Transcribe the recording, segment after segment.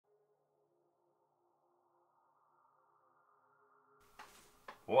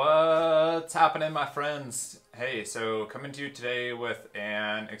What's happening, my friends? Hey, so coming to you today with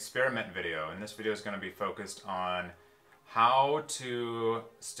an experiment video, and this video is going to be focused on how to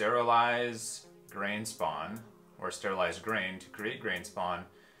sterilize grain spawn or sterilized grain to create grain spawn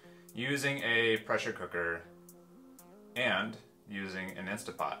using a pressure cooker and using an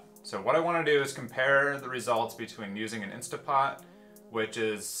Instapot. So what I want to do is compare the results between using an Instapot, which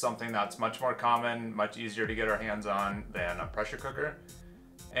is something that's much more common, much easier to get our hands on than a pressure cooker.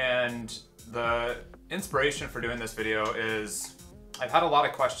 And the inspiration for doing this video is I've had a lot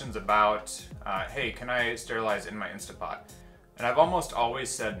of questions about, hey, can I sterilize in my Instapot? And I've almost always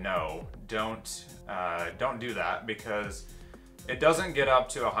said no, don't do that, because it doesn't get up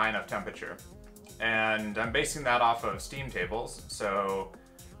to a high enough temperature. And I'm basing that off of steam tables. So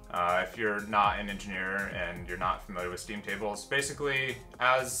if you're not an engineer and you're not familiar with steam tables, basically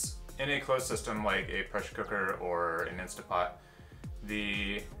as in a closed system like a pressure cooker or an Instapot,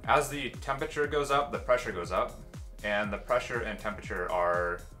 as the temperature goes up, the pressure goes up, and the pressure and temperature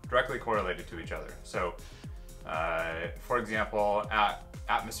are directly correlated to each other. So for example, at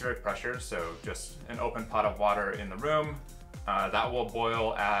atmospheric pressure, so just an open pot of water in the room, that will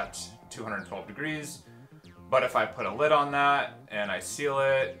boil at 212 degrees. But if I put a lid on that and I seal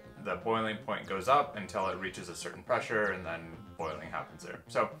it, the boiling point goes up until it reaches a certain pressure, and then boiling happens there.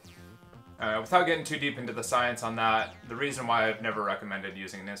 So without getting too deep into the science on that, the reason why I've never recommended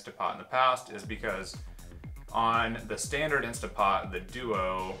using an Instapot in the past is because on the standard Instapot, the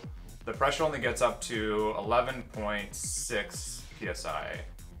Duo, the pressure only gets up to 11.6 psi.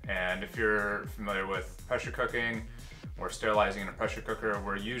 And if you're familiar with pressure cooking or sterilizing in a pressure cooker,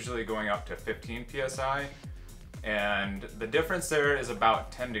 we're usually going up to 15 psi. And the difference there is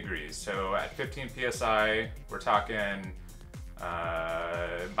about 10 degrees. So at 15 psi, we're talking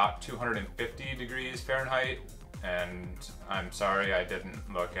about 250 degrees Fahrenheit. And I'm sorry, I didn't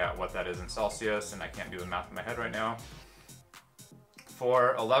look at what that is in Celsius, and I can't do the math in my head right now.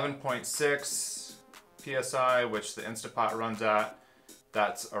 For 11.6 psi, which the Instapot runs at,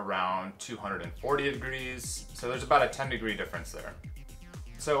 that's around 240 degrees. So there's about a 10 degree difference there.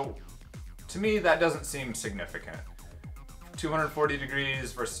 So to me, that doesn't seem significant. 240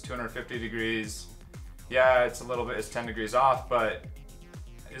 degrees versus 250 degrees. Yeah, it's 10 degrees off, but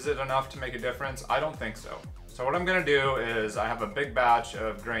is it enough to make a difference? I don't think so. So what I'm gonna do is I have a big batch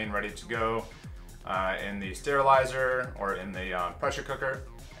of grain ready to go in the sterilizer or in the pressure cooker,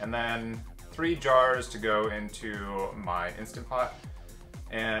 and then 3 jars to go into my Instant Pot.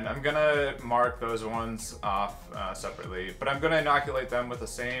 And I'm gonna mark those ones off separately, but I'm gonna inoculate them with the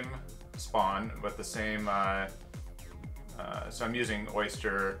same spawn, with the same, so I'm using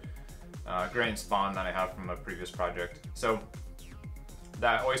oyster grain spawn that I have from a previous project. So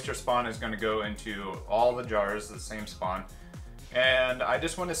that oyster spawn is going to go into all the jars, the same spawn. And I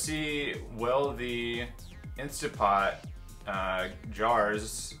just want to see, will the Instapot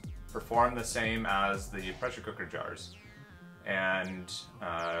jars perform the same as the pressure cooker jars? And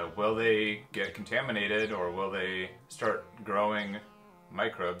will they get contaminated, or will they start growing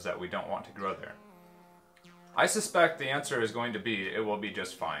microbes that we don't want to grow there? I suspect the answer is going to be it will be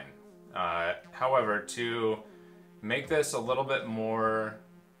just fine. However, to make this a little bit more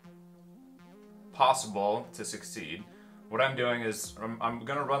possible to succeed, what I'm doing is I'm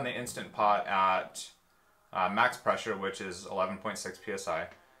going to run the Instant Pot at max pressure, which is 11.6 psi,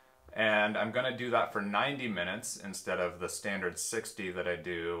 and I'm going to do that for 90 minutes instead of the standard 60 that I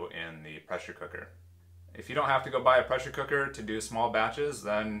do in the pressure cooker. If you don't have to go buy a pressure cooker to do small batches,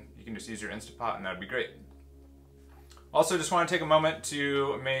 then you can just use your Instant Pot, and that'd be great. Also, just want to take a moment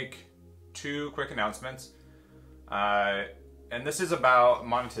to make 2 quick announcements. And this is about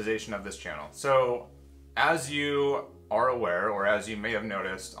monetization of this channel. So as you are aware, or as you may have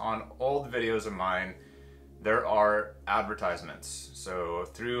noticed, on old videos of mine, there are advertisements. So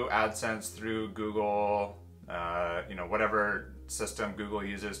through AdSense, through Google, whatever system Google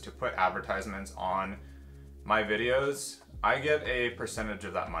uses to put advertisements on my videos, I get a percentage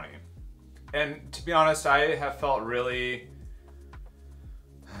of that money. And to be honest, I have felt really,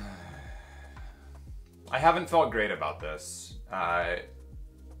 I haven't felt great about this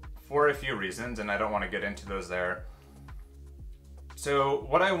for a few reasons, and I don't want to get into those there. So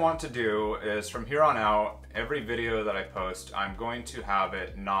what I want to do is, from here on out, every video that I post, I'm going to have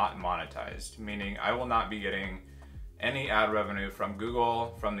it not monetized, meaning I will not be getting any ad revenue from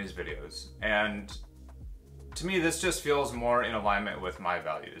Google from these videos. And to me, this just feels more in alignment with my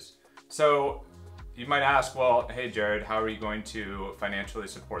values. So you might ask, well, hey Jared, how are you going to financially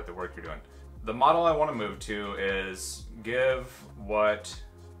support the work you're doing? The model I want to move to is give what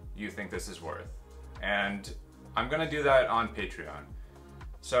you think this is worth. And I'm going to do that on Patreon.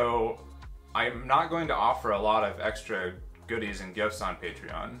 So I'm not going to offer a lot of extra goodies and gifts on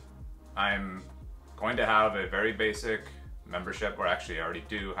Patreon. I'm going to have a very basic membership, or actually I already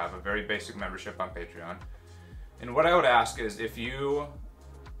do have a very basic membership on Patreon. And what I would ask is, if you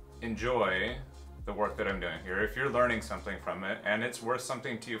enjoy the work that I'm doing here, if you're learning something from it and it's worth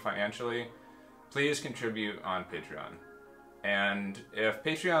something to you financially, please contribute on Patreon. And if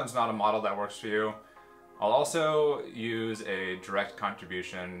Patreon's not a model that works for you, I'll also use a direct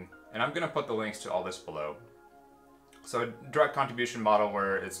contribution, and I'm gonna put the links to all this below. So a direct contribution model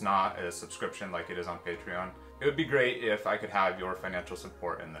where it's not a subscription like it is on Patreon. It would be great if I could have your financial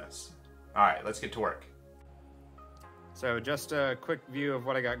support in this. All right, let's get to work. So just a quick view of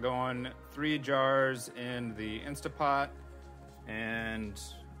what I got going. 3 jars in the Instapot and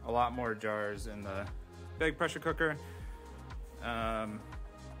a lot more jars in the big pressure cooker.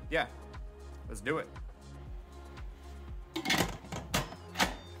 Yeah, let's do it.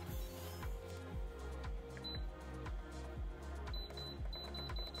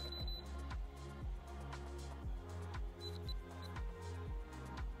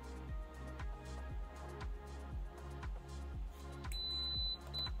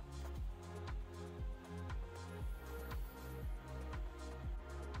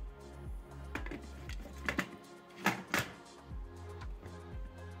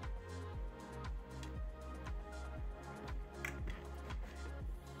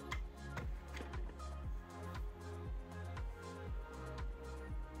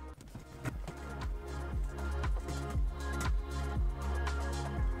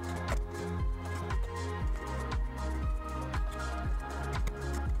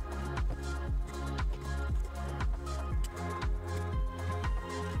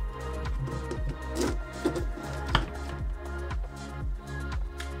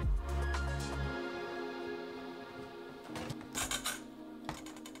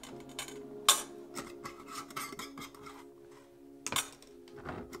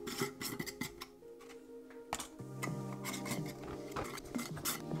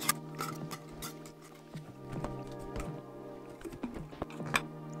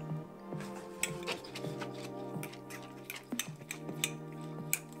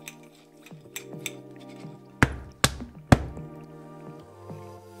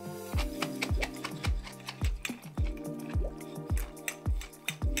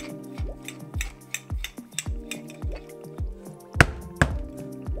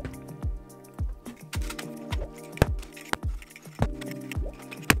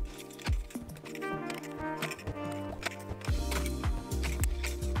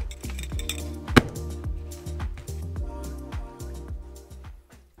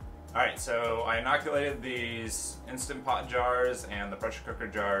 Alright, so I inoculated these Instant Pot jars and the pressure cooker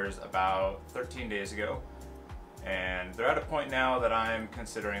jars about 13 days ago. And they're at a point now that I'm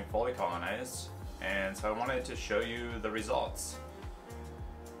considering fully colonized. And so I wanted to show you the results.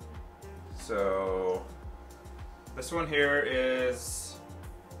 So this one here is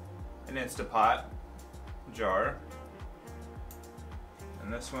an Instant Pot jar.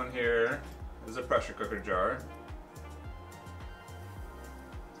 And this one here is a pressure cooker jar.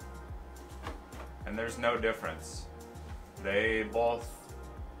 And there's no difference. They both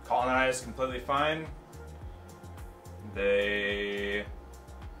colonized completely fine. They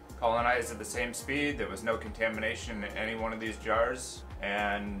colonized at the same speed. There was no contamination in any one of these jars.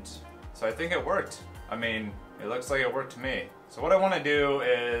 And so I think it worked. I mean, it looks like it worked to me. So what I want to do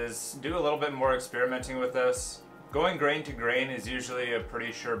is do a little bit more experimenting with this. Going grain to grain is usually a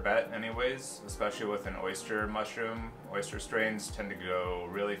pretty sure bet anyways, especially with an oyster mushroom. Oyster strains tend to go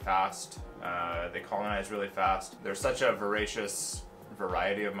really fast. They colonize really fast. There's such a voracious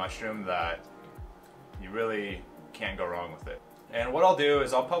variety of mushroom that you really can't go wrong with it. And what I'll do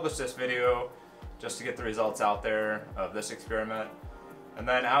is I'll publish this video just to get the results out there of this experiment. And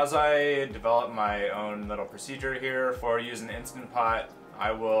then as I develop my own little procedure here for using the Instant Pot,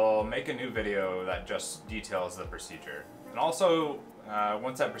 I will make a new video that just details the procedure. And also,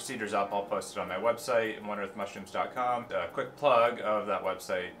 once that procedure's up, I'll post it on my website, oneearthmushrooms.com. A quick plug of that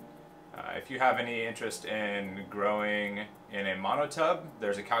website. If you have any interest in growing in a monotub,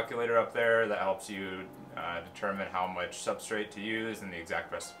 there's a calculator up there that helps you determine how much substrate to use and the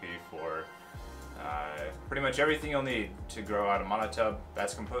exact recipe for pretty much everything you'll need to grow out a monotub.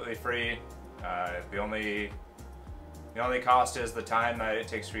 That's completely free. The only cost is the time that it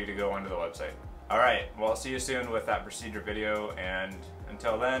takes for you to go onto the website. Alright, well, I'll see you soon with that procedure video, and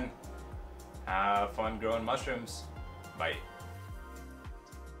until then, have fun growing mushrooms. Bye.